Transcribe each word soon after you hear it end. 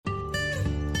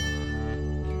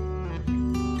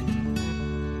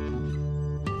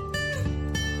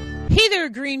Hey there,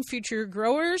 Green Future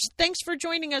Growers. Thanks for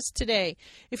joining us today.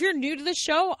 If you're new to the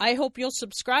show, I hope you'll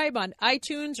subscribe on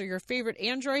iTunes or your favorite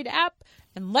Android app,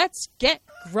 and let's get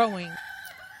growing.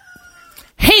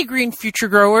 Hey, Green Future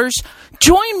Growers.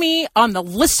 Join me on the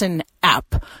Listen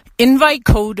app. Invite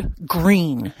code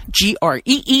GREEN,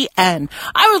 GREEN.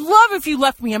 I would love if you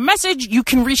left me a message. You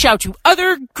can reach out to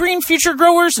other Green Future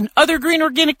Growers and other Green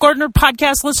Organic Gardener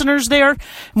podcast listeners there, and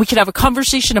we could have a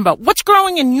conversation about what's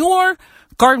growing in your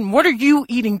garden. What are you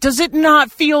eating? Does it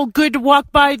not feel good to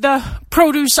walk by the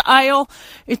produce aisle?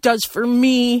 It does for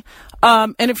me.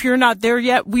 And if you're not there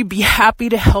yet, we'd be happy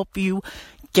to help you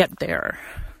get there.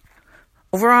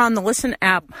 Over on the Listen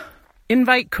app,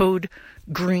 invite code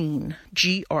GREEN,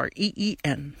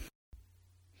 GREEN.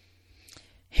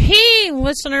 Hey,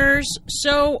 listeners.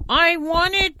 So I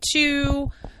wanted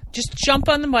to just jump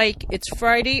on the mic. It's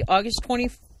Friday, August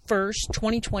 21st,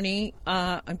 2020.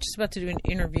 I'm just about to do an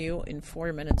interview in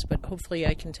 4 minutes, but hopefully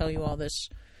I can tell you all this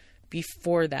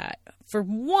before that. For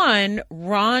one,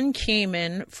 Ron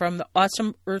Kamen from the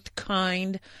Awesome Earth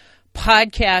Kind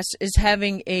podcast is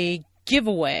having a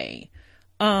giveaway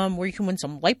where you can win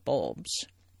some light bulbs.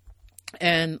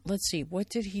 And let's see, what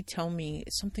did he tell me?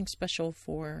 Something special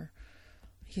for,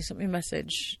 he sent me a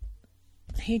message.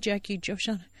 Hey, Jackie, Joe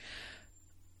Sean.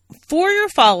 For your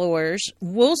followers,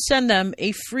 we'll send them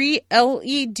a free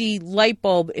LED light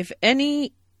bulb if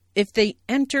they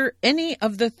enter any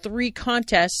of the 3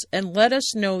 contests and let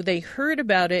us know they heard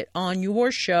about it on your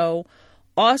show,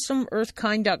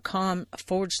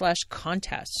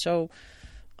 awesomeearthkind.com/contest. So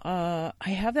I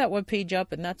have that webpage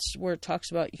up, and that's where it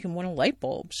talks about you can win a light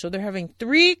bulb. So they're having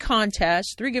 3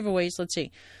 contests, 3 giveaways. Let's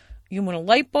see. You can win a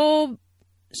light bulb,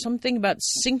 something about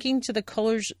syncing to the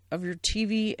colors of your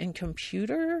TV and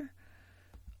computer,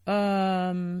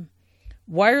 wirelessly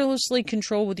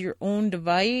control with your own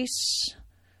device,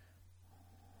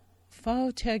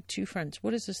 follow, tag 2 friends.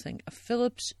 What is this thing? A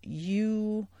Philips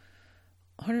Hue,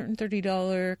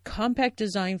 $130, compact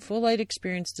design, full light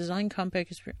experience, design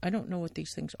compact experience. I don't know what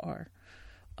these things are,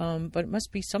 but it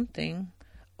must be something.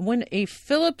 Win a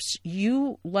Philips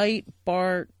Hue light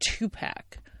bar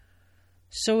 2-pack.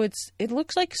 So it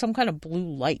looks like some kind of blue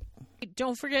light.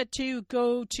 Don't forget to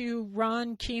go to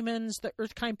Ron Kamen's The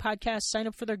Earthkind podcast, sign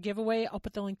up for their giveaway. I'll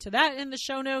put the link to that in the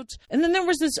show notes. And then there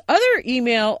was this other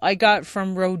email I got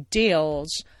from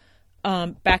Rodale's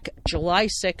back July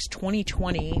 6,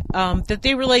 2020, that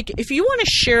they were like, if you want to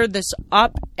share this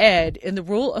op-ed in the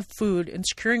role of food and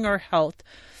securing our health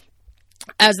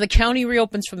as the county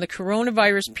reopens from the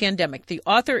coronavirus pandemic. The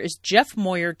author is Jeff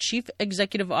Moyer, Chief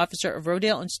Executive Officer of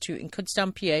Rodale Institute in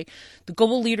Kutztown, PA, the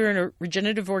global leader in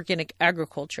regenerative organic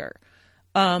agriculture.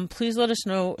 Please let us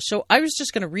know. So I was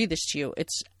just going to read this to you.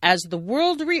 It's, as the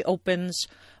world reopens,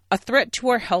 a threat to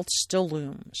our health still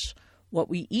looms. What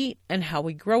we eat and how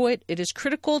we grow it, it is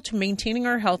critical to maintaining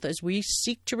our health as we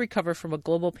seek to recover from a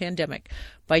global pandemic.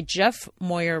 By Jeff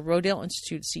Moyer, Rodale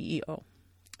Institute CEO.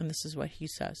 And this is what he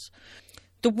says.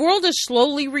 The world is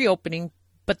slowly reopening,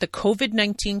 but the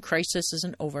COVID-19 crisis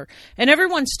isn't over, and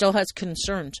everyone still has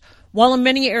concerns. While in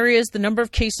many areas the number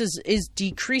of cases is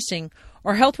decreasing,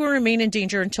 our health will remain in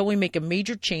danger until we make a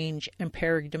major change and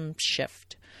paradigm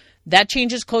shift. That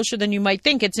change is closer than you might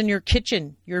think. It's in your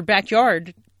kitchen, your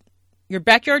backyard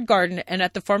garden, and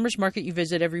at the farmer's market you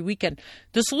visit every weekend.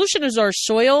 The solution is our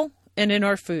soil and in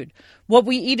our food. What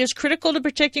we eat is critical to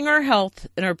protecting our health,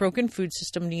 and our broken food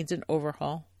system needs an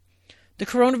overhaul. The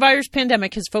coronavirus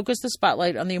pandemic has focused the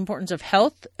spotlight on the importance of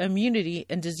health, immunity,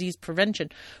 and disease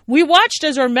prevention. We watched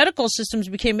as our medical systems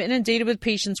became inundated with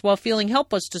patients while feeling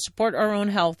helpless to support our own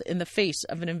health in the face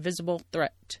of an invisible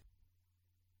threat.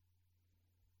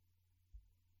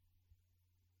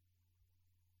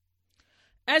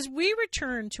 As we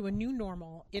return to a new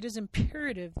normal, it is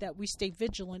imperative that we stay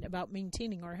vigilant about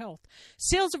maintaining our health.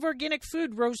 Sales of organic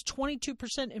food rose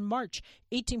 22% in March,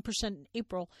 18% in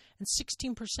April, and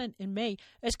 16% in May.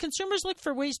 As consumers look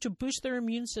for ways to boost their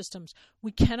immune systems,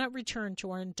 we cannot return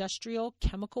to our industrial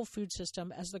chemical food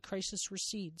system as the crisis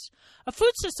recedes. A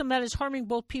food system that is harming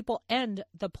both people and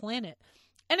the planet,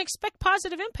 and expect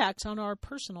positive impacts on our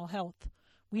personal health.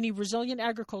 We need resilient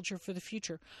agriculture for the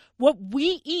future. What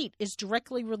we eat is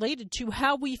directly related to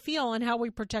how we feel and how we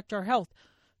protect our health.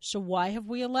 So why have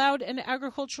we allowed an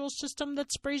agricultural system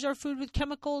that sprays our food with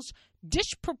chemicals,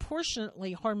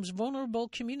 disproportionately harms vulnerable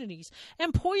communities,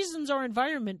 and poisons our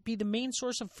environment be the main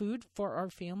source of food for our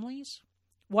families?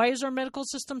 Why is our medical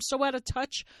system so out of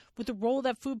touch with the role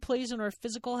that food plays in our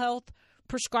physical health,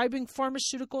 prescribing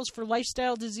pharmaceuticals for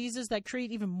lifestyle diseases that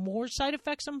create even more side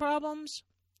effects and problems?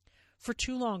 For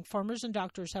too long, farmers and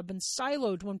doctors have been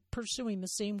siloed when pursuing the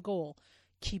same goal,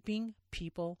 keeping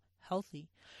people healthy.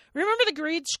 Remember the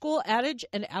grade school adage,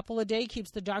 an apple a day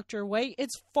keeps the doctor away?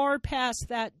 It's far past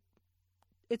that.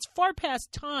 It's far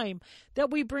past time that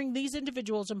we bring these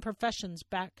individuals and professions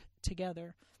back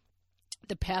together.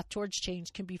 The path towards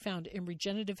change can be found in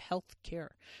regenerative health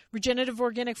care. Regenerative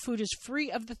organic food is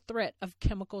free of the threat of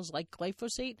chemicals like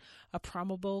glyphosate, a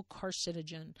probable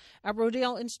carcinogen. At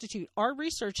Rodale Institute, our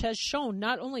research has shown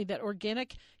not only that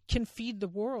organic can feed the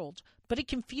world, but it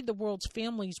can feed the world's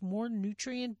families more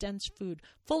nutrient-dense food,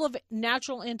 full of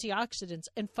natural antioxidants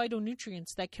and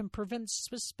phytonutrients that can prevent,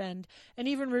 suspend, and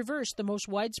even reverse the most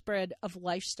widespread of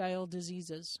lifestyle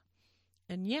diseases.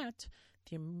 And yet,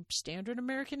 the standard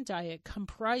American diet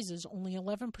comprises only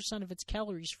 11% of its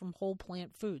calories from whole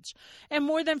plant foods and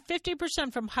more than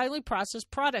 50% from highly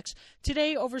processed products.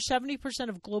 Today, over 70%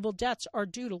 of global deaths are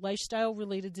due to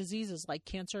lifestyle-related diseases like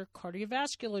cancer,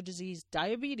 cardiovascular disease,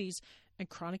 diabetes, and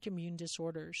chronic immune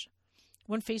disorders.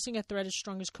 When facing a threat as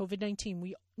strong as COVID-19,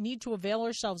 we need to avail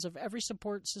ourselves of every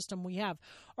support system we have.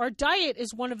 Our diet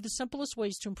is one of the simplest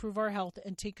ways to improve our health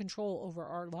and take control over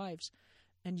our lives.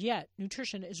 And yet,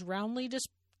 nutrition is roundly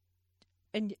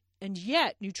downplayed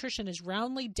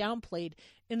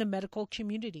in the medical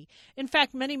community. In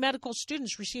fact, many medical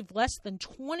students receive less than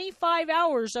 25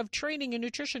 hours of training in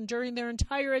nutrition during their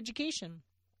entire education.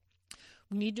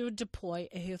 We need to deploy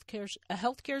a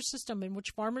healthcare system in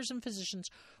which farmers and physicians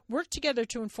work together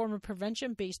to inform a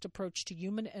prevention-based approach to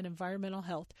human and environmental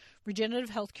health.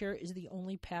 Regenerative healthcare is the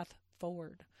only path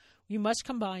forward. We must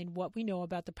combine what we know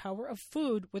about the power of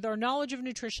food with our knowledge of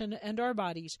nutrition and our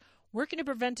bodies, working to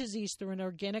prevent disease through an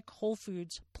organic, whole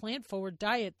foods, plant-forward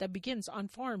diet that begins on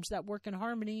farms that work in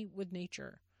harmony with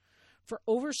nature. For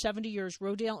over 70 years,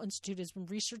 Rodale Institute has been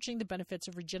researching the benefits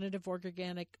of regenerative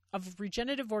organic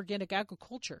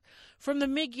agriculture. From the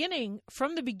beginning,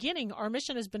 our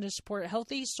mission has been to support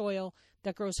healthy soil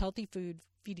that grows healthy food,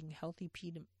 feeding healthy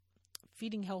people.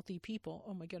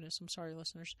 Oh my goodness, I'm sorry,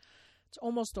 listeners. It's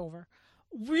almost over.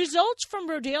 Results from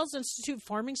Rodale Institute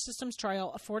Farming Systems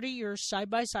Trial, a 40-year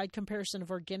side-by-side comparison of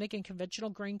organic and conventional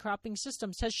grain cropping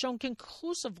systems, has shown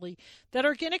conclusively that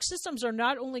organic systems are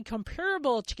not only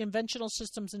comparable to conventional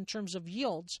systems in terms of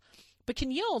yields, but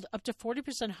can yield up to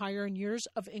 40% higher in years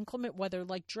of inclement weather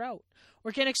like drought.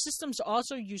 Organic systems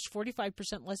also use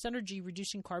 45% less energy,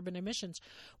 reducing carbon emissions.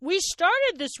 We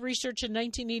started this research in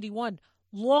 1981.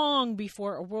 Long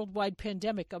before a worldwide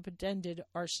pandemic upended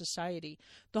our society.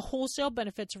 The wholesale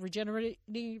benefits of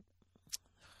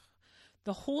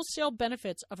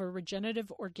a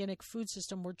regenerative organic food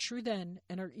system were true then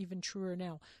and are even truer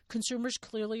now. Consumers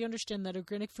clearly understand that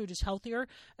organic food is healthier,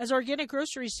 as organic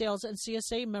grocery sales and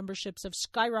CSA memberships have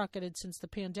skyrocketed since the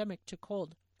pandemic took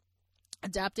hold.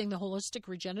 Adapting the holistic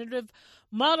regenerative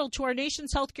model to our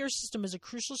nation's healthcare system is a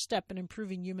crucial step in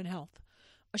improving human health.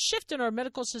 A shift in our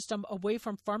medical system away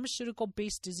from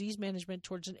pharmaceutical-based disease management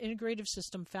towards an integrative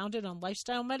system founded on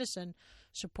lifestyle medicine,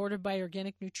 supported by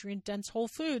organic, nutrient-dense whole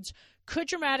foods, could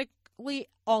dramatically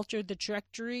alter the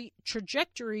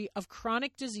trajectory of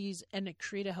chronic disease and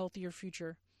create a healthier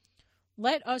future.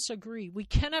 Let us agree. We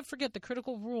cannot forget the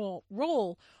critical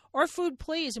role our food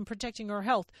plays in protecting our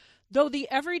health. Though the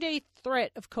everyday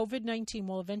threat of COVID-19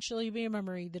 will eventually be a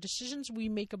memory, the decisions we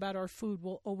make about our food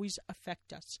will always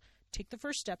affect us. Take the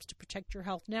first steps to protect your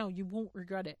health now. You won't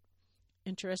regret it.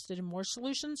 Interested in more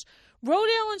solutions?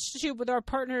 Rodale Institute, with our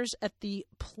partners at the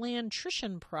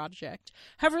Plantrition Project,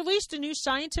 have released a new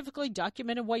scientifically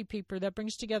documented white paper that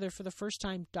brings together for the first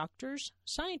time doctors,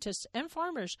 scientists, and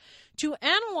farmers to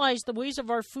analyze the ways of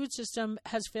our food system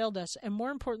has failed us, and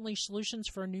more importantly, solutions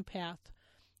for a new path.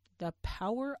 The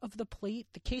Power of the Plate,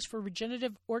 the case for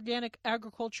regenerative organic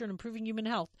agriculture and improving human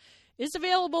health, is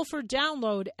available for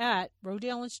download at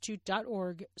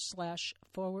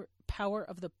rodaleinstitute.org/power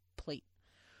of the plate.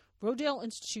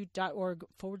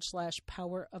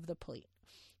 rodaleinstitute.org/power of the plate.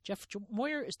 Jeff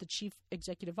Moyer is the Chief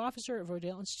Executive Officer of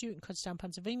Rodale Institute in Kutztown,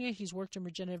 Pennsylvania. He's worked in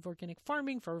regenerative organic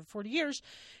farming for over 40 years,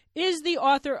 is the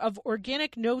author of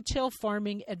Organic No-Till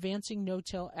Farming, Advancing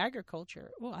No-Till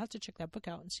Agriculture. Well, I'll have to check that book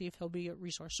out and see if he'll be a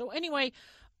resource. So anyway,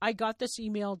 I got this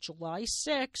email July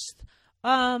 6th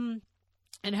and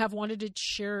have wanted to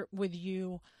share it with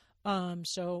you.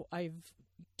 So I've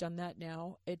done that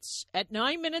now. It's at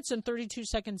 9 minutes and 32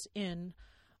 seconds in.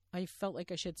 I felt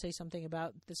like I should say something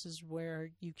about this is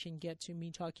where you can get to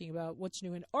me talking about what's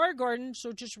new in our garden.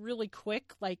 So just really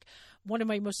quick, like one of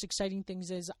my most exciting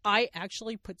things is I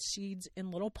actually put seeds in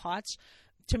little pots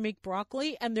to make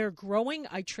broccoli, and they're growing.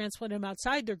 I transplanted them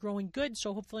outside. They're growing good.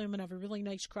 So hopefully I'm going to have a really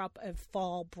nice crop of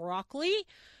fall broccoli.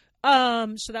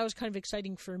 So that was kind of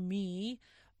exciting for me.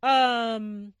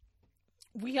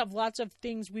 we have lots of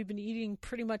things we've been eating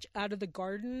pretty much out of the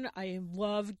garden. I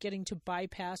love getting to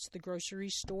bypass the grocery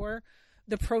store,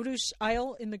 the produce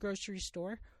aisle in the grocery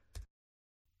store.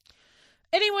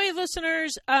 Anyway,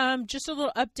 listeners, just a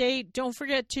little update. Don't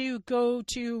forget to go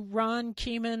to Ron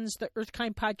Keeman's The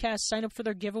Earthkind Podcast. Sign up for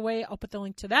their giveaway. I'll put the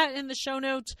link to that in the show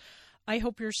notes. I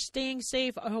hope you're staying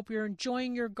safe. I hope you're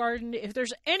enjoying your garden. If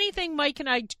there's anything Mike and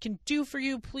I can do for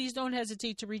you, please don't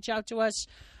hesitate to reach out to us.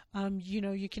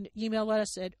 You can email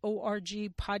us at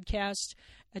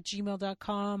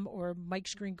orgpodcast@gmail.com or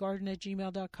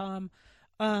mikesgreengarden@gmail.com.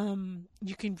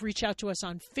 You can reach out to us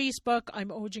on Facebook.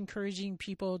 I'm always encouraging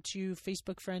people to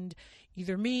Facebook friend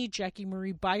either me, Jackie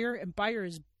Marie Beyer, and Beyer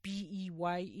is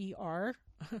Beyer,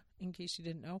 in case you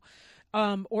didn't know,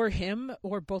 or him,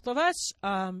 or both of us.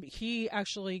 He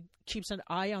actually keeps an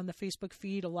eye on the Facebook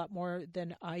feed a lot more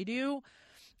than I do.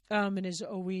 And is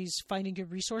always finding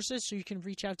good resources. So you can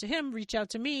reach out to him, reach out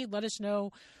to me, let us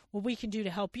know what we can do to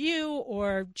help you,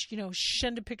 or,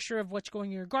 send a picture of what's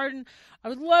going in your garden. I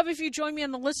would love if you join me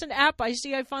on the Listen app. I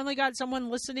see I finally got someone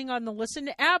listening on the Listen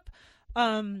app.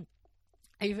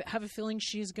 I have a feeling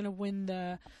she's going to win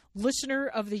the Listener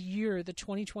of the Year, the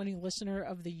 2020 Listener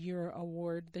of the Year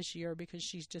award this year, because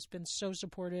she's just been so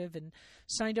supportive and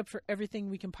signed up for everything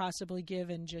we can possibly give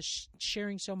and just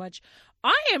sharing so much.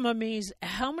 I am amazed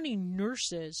how many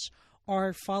nurses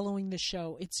are following the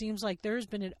show. It seems like there's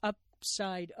been an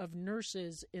upside of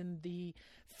nurses in the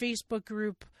Facebook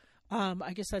group.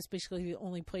 I guess that's basically the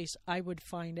only place I would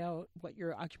find out what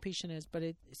your occupation is, but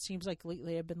it seems like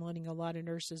lately I've been letting a lot of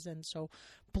nurses in, so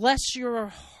bless your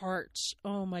hearts.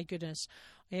 Oh my goodness.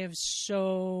 I have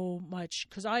so much,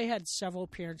 because I had several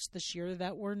parents this year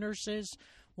that were nurses.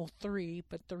 Well, 3,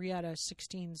 but 3 out of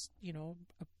 16's, a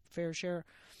fair share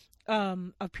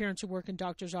of parents who work in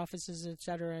doctors' offices,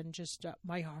 etc. And just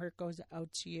my heart goes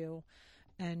out to you,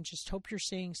 and just hope you're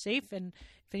staying safe. And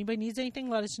if anybody needs anything,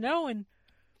 let us know. And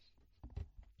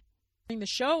the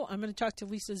show, I'm going to talk to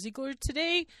Lisa Ziegler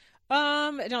today,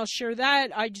 and I'll share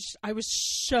that. I was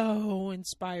so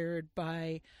inspired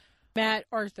by Matt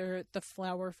Arthur, the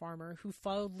flower farmer, who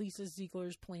followed Lisa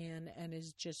Ziegler's plan and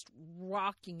is just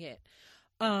rocking it.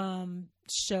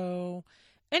 So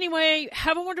anyway,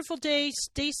 have a wonderful day,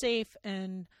 stay safe,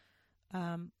 and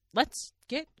let's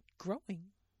get growing.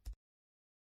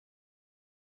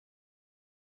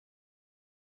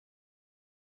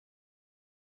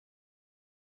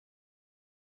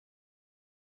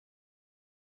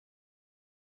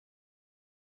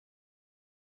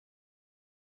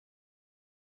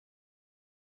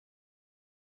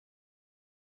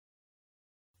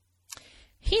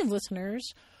 Hey,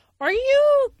 listeners, are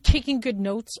you taking good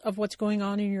notes of what's going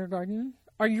on in your garden?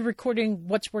 Are you recording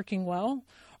what's working well?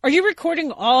 Are you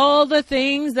recording all the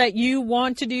things that you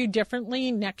want to do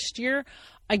differently next year?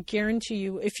 I guarantee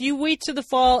you, if you wait to the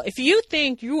fall, if you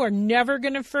think you are never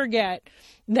going to forget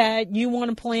that you want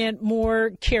to plant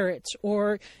more carrots,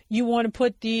 or you want to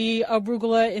put the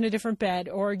arugula in a different bed,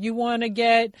 or you want to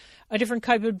get a different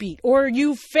type of beet, or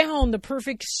you found the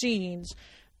perfect seeds,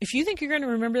 if you think you're going to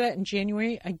remember that in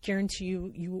January, I guarantee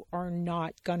you, you are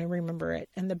not going to remember it.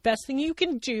 And the best thing you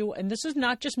can do, and this is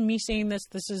not just me saying this,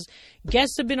 this is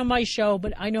guests have been on my show,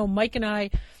 but I know Mike and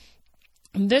I,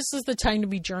 this is the time to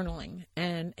be journaling.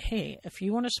 And hey, if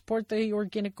you want to support the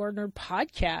Organic Gardener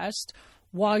podcast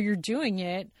while you're doing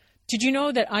it, did you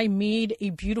know that I made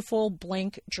a beautiful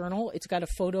blank journal? It's got a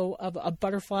photo of a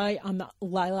butterfly on the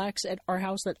lilacs at our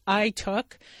house that I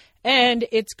took. And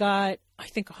it's got, I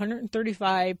think,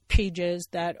 135 pages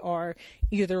that are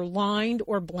either lined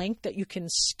or blank that you can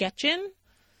sketch in.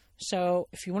 So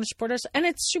if you want to support us, and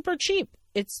it's super cheap.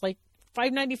 It's like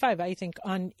 $5.95, I think,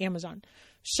 on Amazon.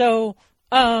 So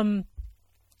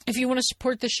if you want to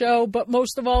support the show, but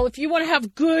most of all, if you want to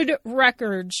have good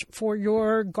records for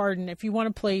your garden, if you want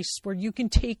a place where you can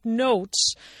take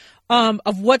notes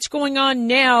of what's going on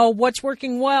now, what's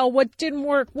working well, what didn't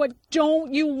work, what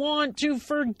don't you want to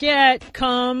forget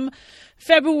come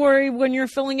February when you're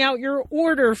filling out your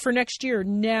order for next year.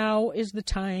 Now is the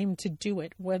time to do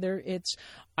it. Whether it's,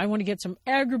 I want to get some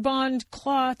Agribond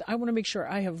cloth, I want to make sure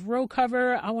I have row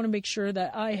cover, I want to make sure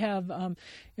that I have,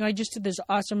 I just did this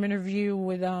awesome interview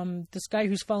with this guy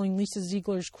who's following Lisa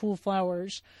Ziegler's Cool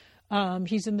Flowers.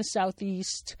 He's in the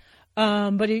Southeast.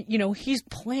 But he's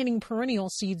planting perennial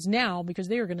seeds now because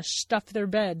they are going to stuff their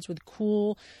beds with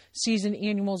cool season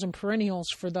annuals and perennials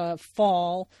for the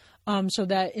fall. So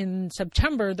that in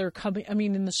September they're coming,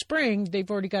 in the spring, they've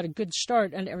already got a good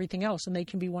start and everything else, and they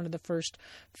can be one of the first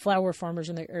flower farmers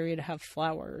in their area to have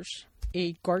flowers.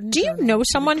 a garden. Do you know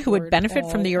someone who would benefit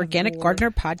from the Organic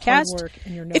Gardener podcast?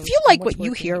 If you like what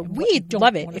you hear, we'd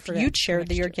love it if you'd share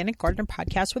the Organic Gardener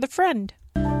podcast with a friend.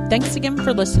 Thanks again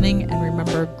for listening, and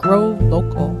remember, grow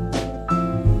local.